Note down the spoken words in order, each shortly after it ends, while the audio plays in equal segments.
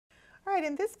All right,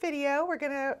 in this video, we're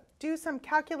going to do some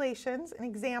calculations, an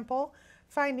example,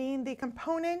 finding the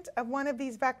component of one of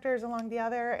these vectors along the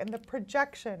other and the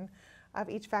projection of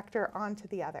each vector onto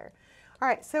the other. All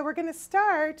right, so we're going to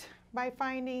start by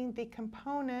finding the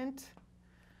component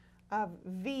of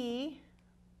v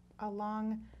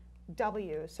along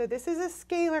w. So this is a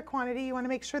scalar quantity. You want to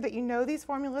make sure that you know these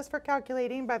formulas for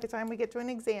calculating by the time we get to an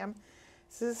exam.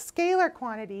 This is a scalar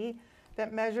quantity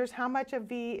that measures how much of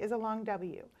v is along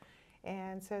w.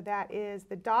 And so that is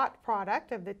the dot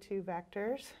product of the two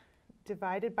vectors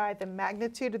divided by the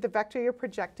magnitude of the vector you're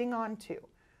projecting onto.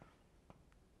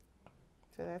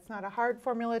 So that's not a hard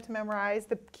formula to memorize.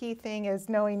 The key thing is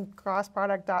knowing cross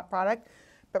product, dot product,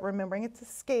 but remembering it's a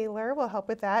scalar will help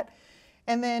with that.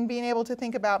 And then being able to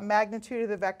think about magnitude of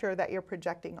the vector that you're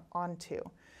projecting onto.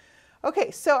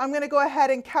 Okay, so I'm going to go ahead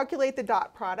and calculate the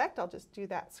dot product. I'll just do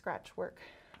that scratch work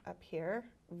up here.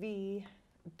 V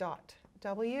dot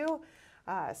w.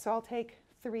 So I'll take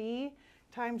 3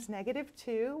 times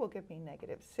 -2 will give me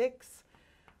 -6,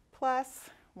 plus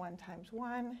 1 times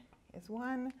 1 is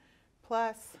 1,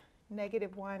 plus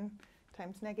 -1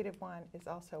 times -1 is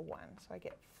also 1. So I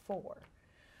get 4. All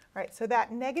right, so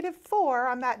that -4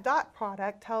 on that dot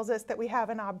product tells us that we have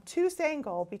an obtuse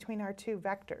angle between our two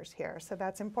vectors here. So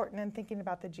that's important in thinking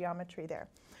about the geometry there.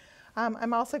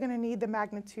 I'm also going to need the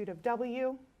magnitude of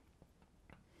w.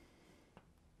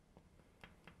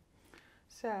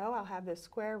 So I'll have the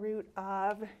square root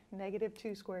of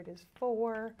 -2 squared is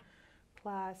 4,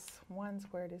 plus 1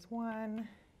 squared is 1,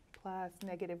 plus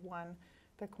 -1,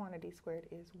 the quantity squared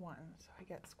is 1. So I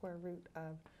get square root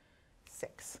of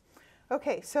 6.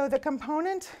 Okay, so the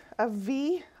component of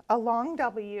v along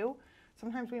w,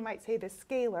 sometimes we might say the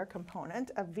scalar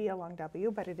component of v along w,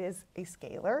 but it is a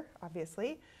scalar,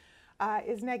 obviously,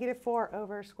 is -4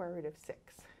 over square root of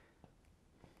 6.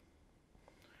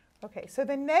 Okay, so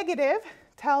the negative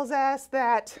tells us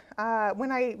that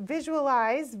when I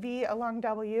visualize v along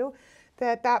w,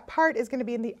 that part is going to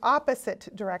be in the opposite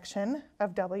direction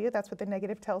of w. That's what the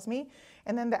negative tells me.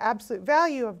 And then the absolute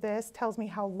value of this tells me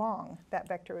how long that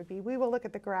vector would be. We will look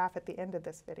at the graph at the end of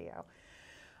this video.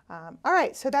 All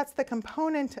right, so that's the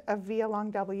component of v along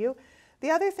w.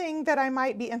 The other thing that I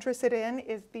might be interested in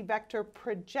is the vector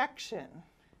projection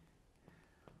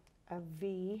of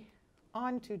v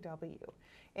onto w.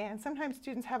 And sometimes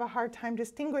students have a hard time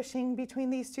distinguishing between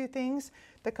these two things.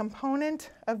 The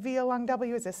component of v along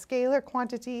w is a scalar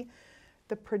quantity.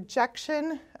 The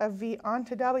projection of v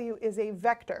onto w is a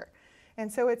vector. And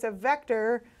so it's a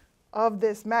vector of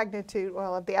this magnitude,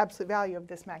 well, of the absolute value of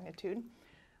this magnitude.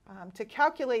 To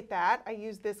calculate that, I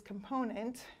use this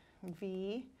component,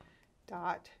 v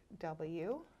dot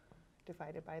w,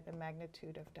 divided by the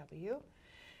magnitude of w.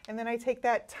 And then I take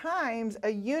that times a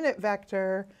unit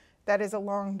vector that is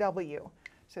along w.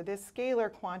 So this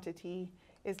scalar quantity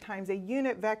is times a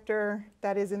unit vector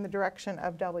that is in the direction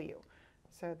of w.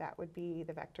 So that would be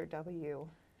the vector w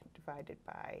divided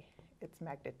by its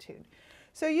magnitude.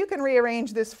 So you can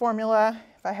rearrange this formula.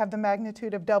 If I have the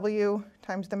magnitude of w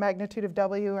times the magnitude of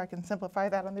w, I can simplify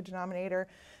that on the denominator.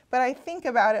 But I think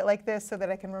about it like this so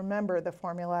that I can remember the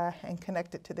formula and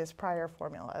connect it to this prior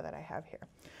formula that I have here.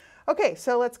 Okay,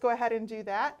 so let's go ahead and do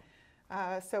that.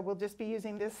 So we'll just be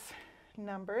using this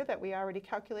number that we already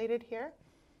calculated here.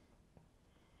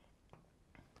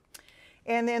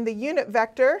 And then the unit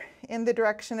vector in the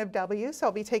direction of w. So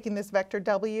I'll be taking this vector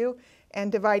w and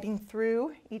dividing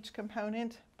through each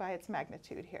component by its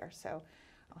magnitude here. So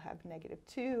I'll have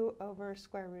 -2 over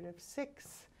square root of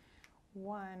 6,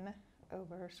 1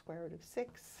 over square root of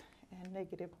 6, and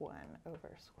 -1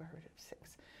 over square root of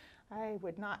 6. I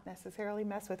would not necessarily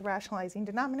mess with rationalizing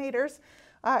denominators.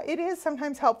 It is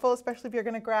sometimes helpful, especially if you're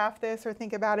going to graph this or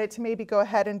think about it, to maybe go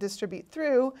ahead and distribute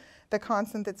through the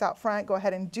constant that's out front. Go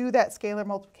ahead and do that scalar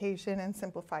multiplication and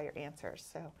simplify your answers.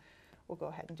 So we'll go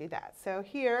ahead and do that. So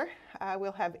here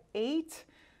we'll have 8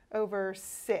 over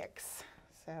 6.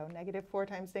 So -4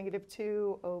 times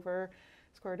 -2 over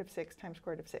square root of 6 times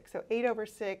square root of 6. So 8 over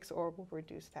 6, or we'll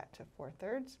reduce that to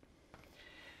 4/3.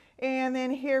 And then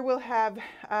here we'll have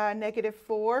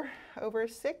 -4 over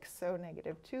 6, so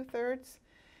 -2/3.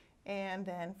 And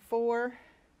then 4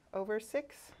 over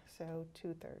 6, so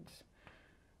 2/3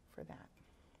 for that.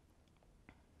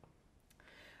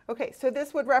 Okay, so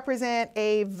this would represent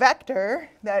a vector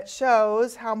that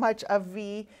shows how much of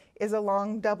v is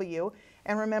along w.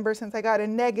 And remember, since I got a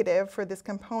negative for this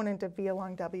component of v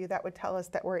along w, that would tell us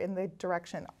that we're in the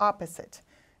direction opposite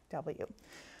w.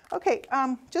 Okay,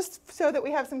 just so that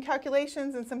we have some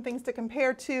calculations and some things to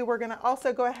compare to, we're going to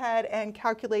also go ahead and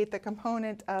calculate the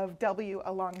component of w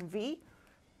along v.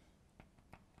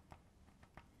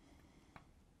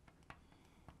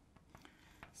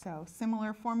 So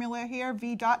similar formula here,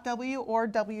 v dot w or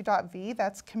w dot v,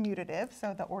 that's commutative,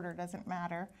 so the order doesn't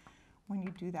matter when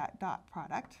you do that dot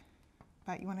product.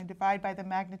 But you want to divide by the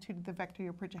magnitude of the vector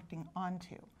you're projecting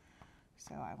onto.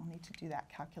 So I will need to do that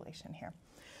calculation here.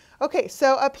 OK,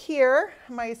 so up here,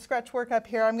 my scratch work up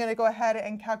here, I'm going to go ahead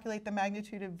and calculate the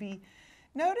magnitude of v.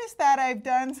 Notice that I've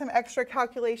done some extra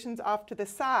calculations off to the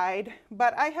side,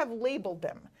 but I have labeled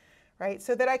them, right,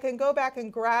 so that I can go back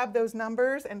and grab those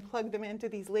numbers and plug them into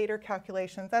these later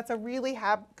calculations. That's a really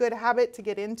good habit to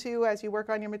get into as you work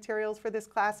on your materials for this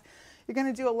class. You're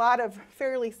going to do a lot of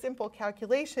fairly simple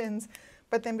calculations,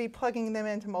 but then be plugging them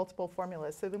into multiple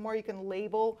formulas. So the more you can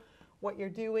label what you're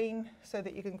doing so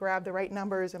that you can grab the right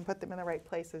numbers and put them in the right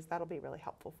places, that'll be really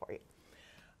helpful for you.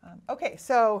 OK,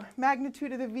 so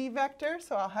magnitude of the v vector,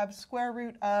 so I'll have square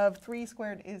root of 3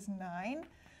 squared is 9,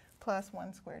 plus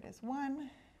 1 squared is 1,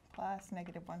 plus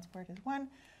negative 1 squared is 1.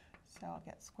 So I'll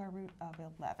get square root of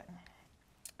 11.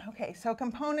 OK, so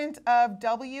component of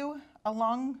w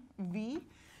along v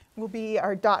will be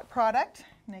our dot product,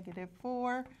 negative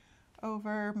 4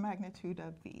 over magnitude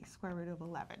of v, square root of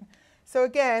 11. So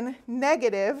again,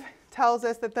 negative tells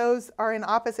us that those are in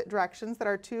opposite directions, that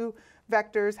our two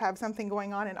vectors have something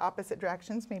going on in opposite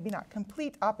directions, maybe not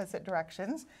complete opposite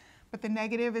directions, but the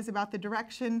negative is about the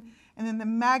direction, and then the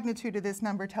magnitude of this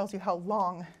number tells you how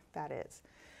long that is.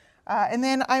 And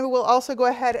then I will also go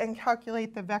ahead and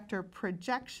calculate the vector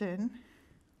projection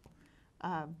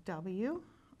of w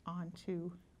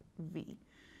onto v.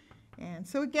 And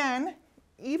so again,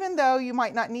 even though you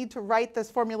might not need to write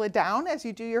this formula down as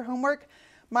you do your homework,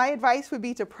 my advice would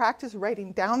be to practice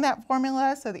writing down that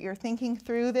formula so that you're thinking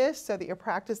through this, so that you're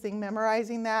practicing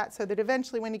memorizing that, so that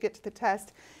eventually when you get to the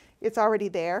test, it's already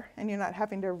there and you're not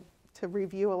having to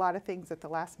review a lot of things at the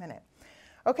last minute.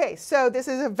 OK, so this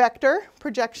is a vector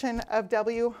projection of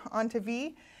w onto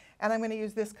v, and I'm going to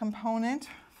use this component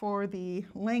for the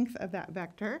length of that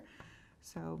vector.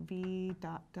 So v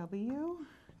dot w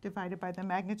divided by the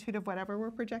magnitude of whatever we're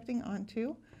projecting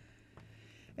onto.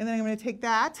 And then I'm going to take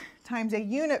that times a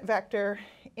unit vector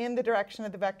in the direction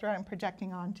of the vector I'm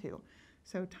projecting onto.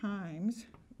 So times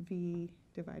v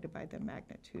divided by the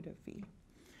magnitude of v.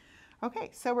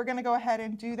 OK, so we're going to go ahead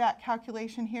and do that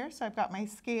calculation here. So I've got my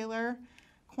scalar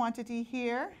quantity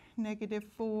here, negative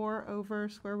 4 over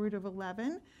square root of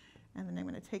 11. And then I'm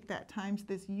going to take that times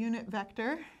this unit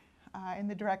vector in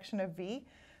the direction of v.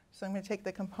 So I'm going to take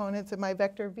the components of my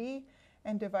vector v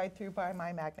and divide through by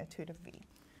my magnitude of v.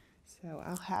 So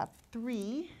I'll have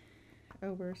 3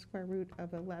 over square root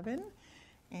of 11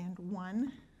 and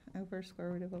 1 over square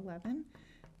root of 11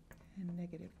 and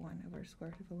negative 1 over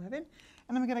square root of 11.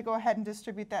 And I'm going to go ahead and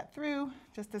distribute that through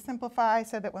just to simplify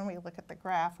so that when we look at the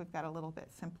graph, we've got a little bit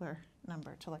simpler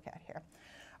number to look at here.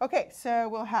 OK, so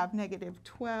we'll have negative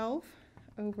 12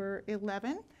 over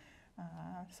 11.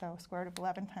 So square root of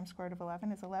 11 times square root of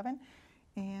 11 is 11.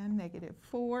 And negative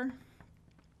 4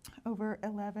 over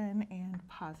 11 and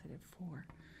positive 4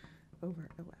 over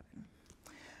 11.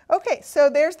 OK, so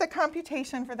there's the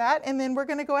computation for that. And then we're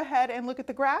going to go ahead and look at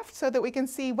the graph so that we can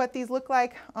see what these look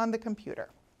like on the computer.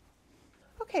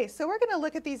 OK, so we're going to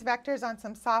look at these vectors on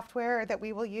some software that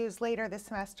we will use later this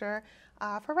semester.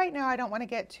 For right now, I don't want to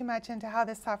get too much into how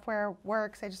this software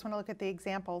works. I just want to look at the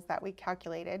examples that we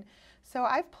calculated. So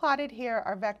I've plotted here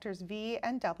our vectors v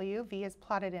and w. V is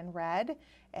plotted in red,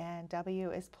 and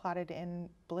w is plotted in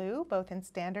blue, both in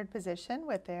standard position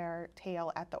with their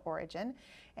tail at the origin.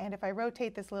 And if I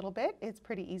rotate this a little bit, it's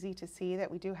pretty easy to see that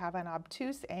we do have an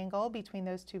obtuse angle between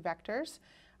those two vectors,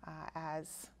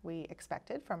 as we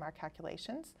expected from our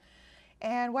calculations.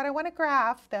 And what I want to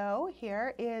graph, though,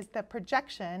 here is the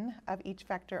projection of each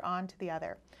vector onto the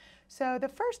other. So the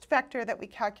first vector that we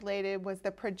calculated was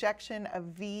the projection of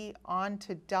v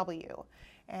onto w.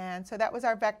 And so that was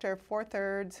our vector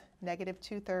 4/3, negative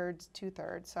 2/3,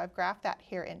 2/3. So I've graphed that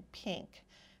here in pink,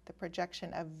 the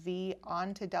projection of v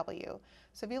onto w.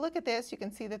 So if you look at this, you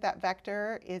can see that that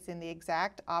vector is in the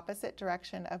exact opposite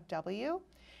direction of w.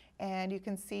 And you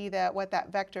can see that what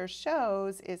that vector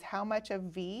shows is how much of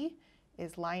v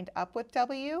is lined up with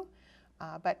w,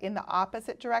 but in the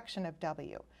opposite direction of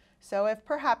w. So if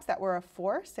perhaps that were a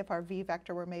force, if our v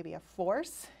vector were maybe a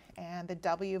force, and the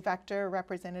w vector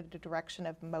represented the direction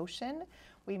of motion,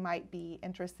 we might be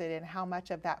interested in how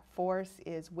much of that force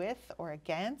is with or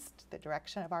against the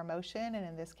direction of our motion. And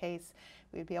in this case,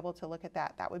 we'd be able to look at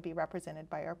that. That would be represented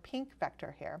by our pink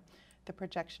vector here, the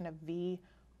projection of v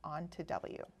onto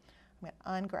w. I'm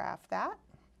going to ungraph that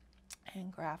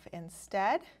and graph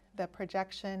instead the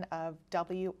projection of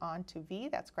w onto v.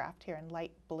 That's graphed here in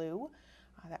light blue.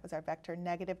 That was our vector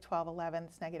negative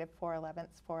 12/11, negative 4/11,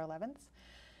 4/11.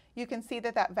 You can see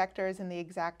that that vector is in the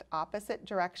exact opposite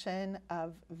direction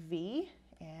of v,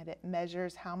 and it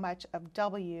measures how much of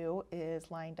w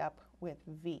is lined up with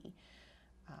v.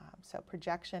 So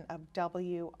projection of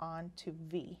w onto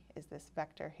v is this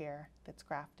vector here that's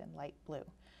graphed in light blue.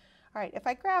 All right, if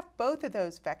I graph both of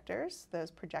those vectors,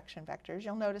 those projection vectors,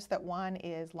 you'll notice that one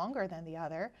is longer than the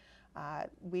other.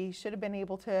 We should have been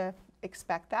able to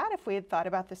expect that if we had thought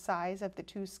about the size of the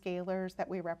two scalars that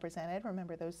we represented.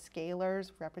 Remember, those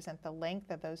scalars represent the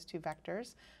length of those two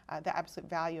vectors. The absolute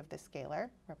value of the scalar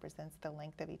represents the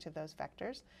length of each of those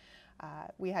vectors.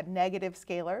 We had negative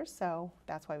scalars, so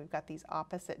that's why we've got these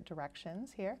opposite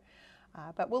directions here.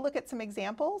 But we'll look at some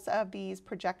examples of these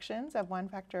projections of one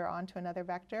vector onto another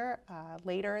vector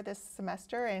later this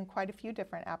semester in quite a few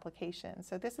different applications.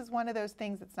 So this is one of those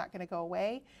things that's not going to go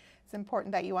away. It's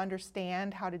important that you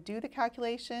understand how to do the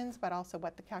calculations, but also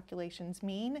what the calculations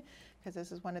mean, because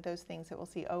this is one of those things that we'll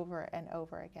see over and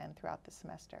over again throughout the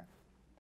semester.